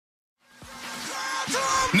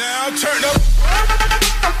Now turn up.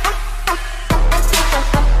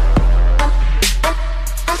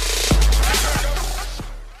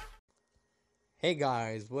 Hey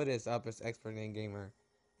guys, what is up? It's Expert Name Gamer.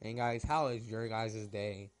 And guys, how is your guys'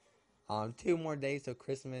 day? 2 more days till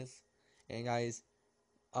Christmas. And guys,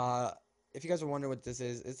 uh, if you guys are wondering what this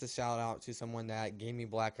is, it's a shout out to someone that gave me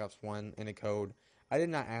Black Ops 1 in a code. I did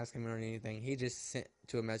not ask him or anything. He just sent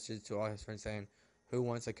to a message to all his friends saying, who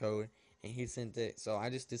wants a code? And he sent it. So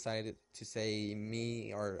I just decided to say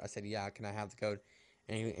me, or I said, yeah, can I have the code?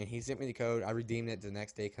 And he sent me the code. I redeemed it the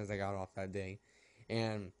next day because I got off that day.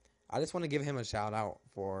 And I just want to give him a shout out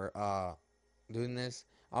for doing this.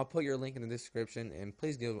 I'll put your link in the description, and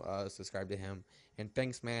please give subscribe to him. And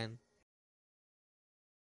thanks, man.